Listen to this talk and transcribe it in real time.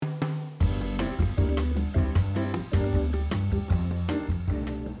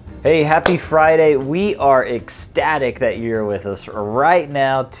Hey, happy Friday. We are ecstatic that you're with us right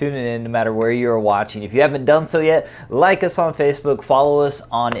now, tuning in no matter where you're watching. If you haven't done so yet, like us on Facebook, follow us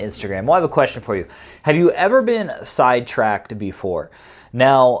on Instagram. Well, I have a question for you. Have you ever been sidetracked before?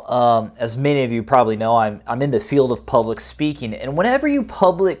 Now, as many of you probably know, I'm in the field of public speaking, and whenever you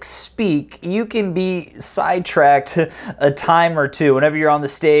public speak, you can be sidetracked a time or two. Whenever you're on the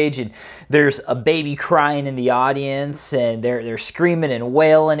stage and there's a baby crying in the audience and they're screaming and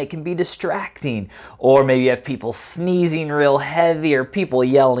wailing, it can be distracting. Or maybe you have people sneezing real heavy, or people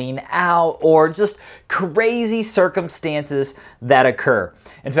yelling out, or just crazy circumstances that occur.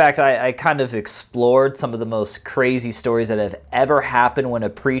 In fact, I kind of explored some of the most crazy stories that have ever happened when a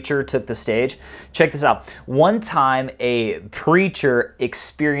preacher took the stage. Check this out. One time, a preacher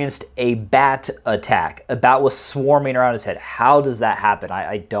experienced a bat attack. A bat was swarming around his head. How does that happen?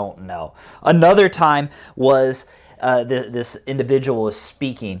 I don't know. Another time was this individual was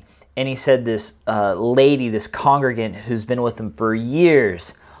speaking, and he said this lady, this congregant who's been with him for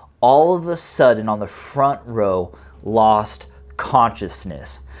years, all of a sudden on the front row lost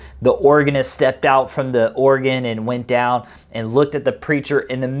consciousness. The organist stepped out from the organ and went down and looked at the preacher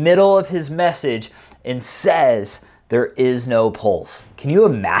in the middle of his message and says, "There is no pulse." Can you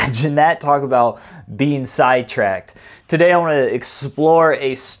imagine that? Talk about being sidetracked. Today I want to explore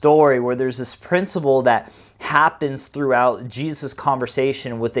a story where there's this principle that happens throughout Jesus'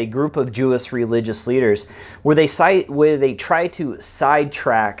 conversation with a group of Jewish religious leaders where they try to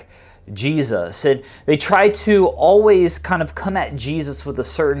sidetrack Jesus, and they try to always kind of come at Jesus with a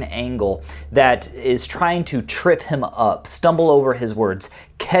certain angle that is trying to trip him up, stumble over his words,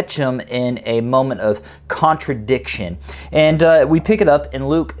 catch him in a moment of contradiction. And we pick it up in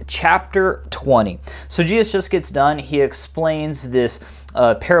Luke chapter 20. So Jesus just gets done. He explains this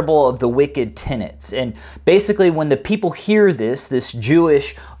parable of the wicked tenants. And basically when the people hear this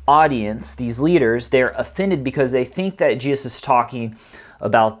Jewish audience, these leaders, they're offended because they think that Jesus is talking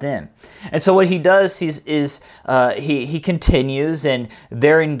about them. And so what he does he continues, and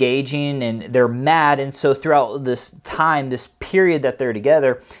they're engaging and they're mad. And so throughout this time, this period that they're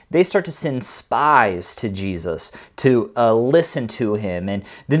together, they start to send spies to Jesus to listen to him. And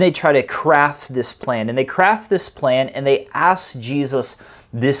then they try to craft this plan. And they craft this plan and they ask Jesus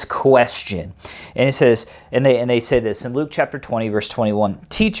this question. And it says, and they say this in Luke chapter 20, verse 21.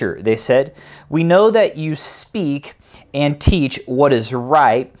 "Teacher," they said, "we know that you speak and teach what is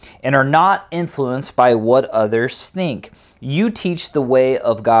right and are not influenced by what others think. You teach the way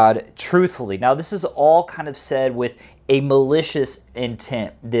of God truthfully." Now, this is all kind of said with a malicious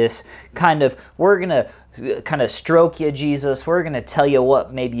intent. This kind of, we're going to kind of stroke you, Jesus. We're going to tell you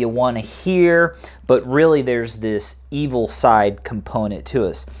what maybe you want to hear, but really there's this evil side component to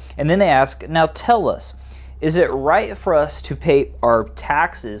us. And then they ask, "Now tell us, is it right for us to pay our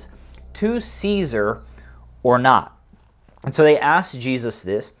taxes to Caesar or not?" And so they asked Jesus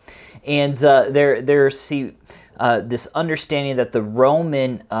this, and there's this understanding that the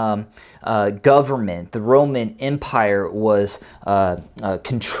Roman government, the Roman Empire was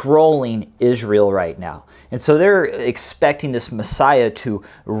controlling Israel right now. And so they're expecting this Messiah to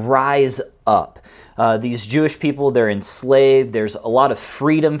rise up. These Jewish people, they're enslaved. There's a lot of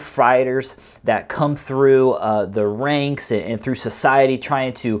freedom fighters that come through the ranks and through society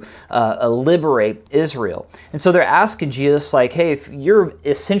trying to liberate Israel. And so they're asking Jesus, like, hey, if you're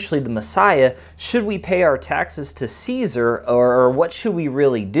essentially the Messiah, should we pay our taxes to Caesar, or what should we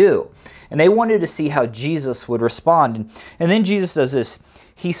really do? And they wanted to see how Jesus would respond. And then Jesus does this.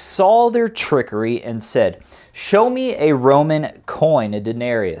 He saw their trickery and said, "Show me a Roman coin, a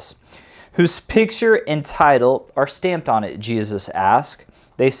denarius. Whose picture and title are stamped on it?" Jesus asked.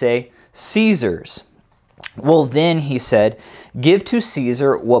 They say, "Caesar's." "Well then," he said, "give to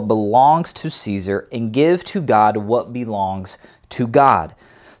Caesar what belongs to Caesar, and give to God what belongs to God."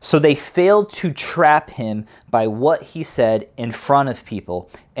 So they failed to trap him by what he said in front of people.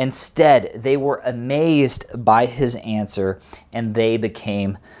 Instead, they were amazed by his answer, and they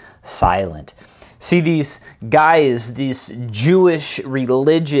became silent. See, these guys, these Jewish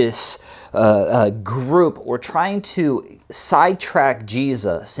religious group were trying to sidetrack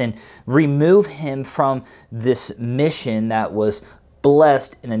Jesus and remove him from this mission that was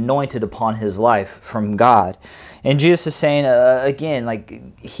blessed and anointed upon his life from God. And Jesus is saying, again, like,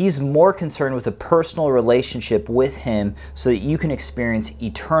 he's more concerned with a personal relationship with him so that you can experience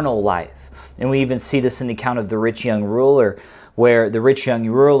eternal life. And we even see this in the account of the rich young ruler, where the rich young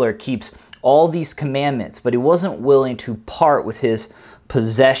ruler keeps all these commandments, but he wasn't willing to part with his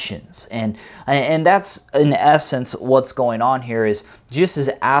possessions. And that's in essence what's going on here. Is Jesus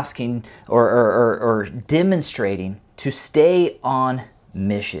is asking or demonstrating to stay on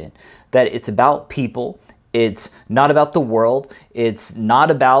mission, that it's about people. It's not about the world. It's not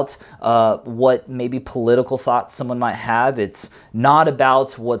about what maybe political thoughts someone might have. It's not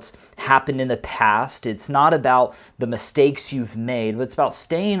about what's happened in the past. It's not about the mistakes you've made, but it's about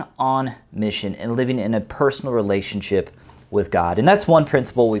staying on mission and living in a personal relationship with God. And that's one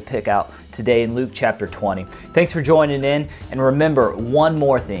principle we pick out today in Luke chapter 20. Thanks for joining in. And remember one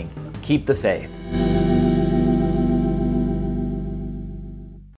more thing, keep the faith.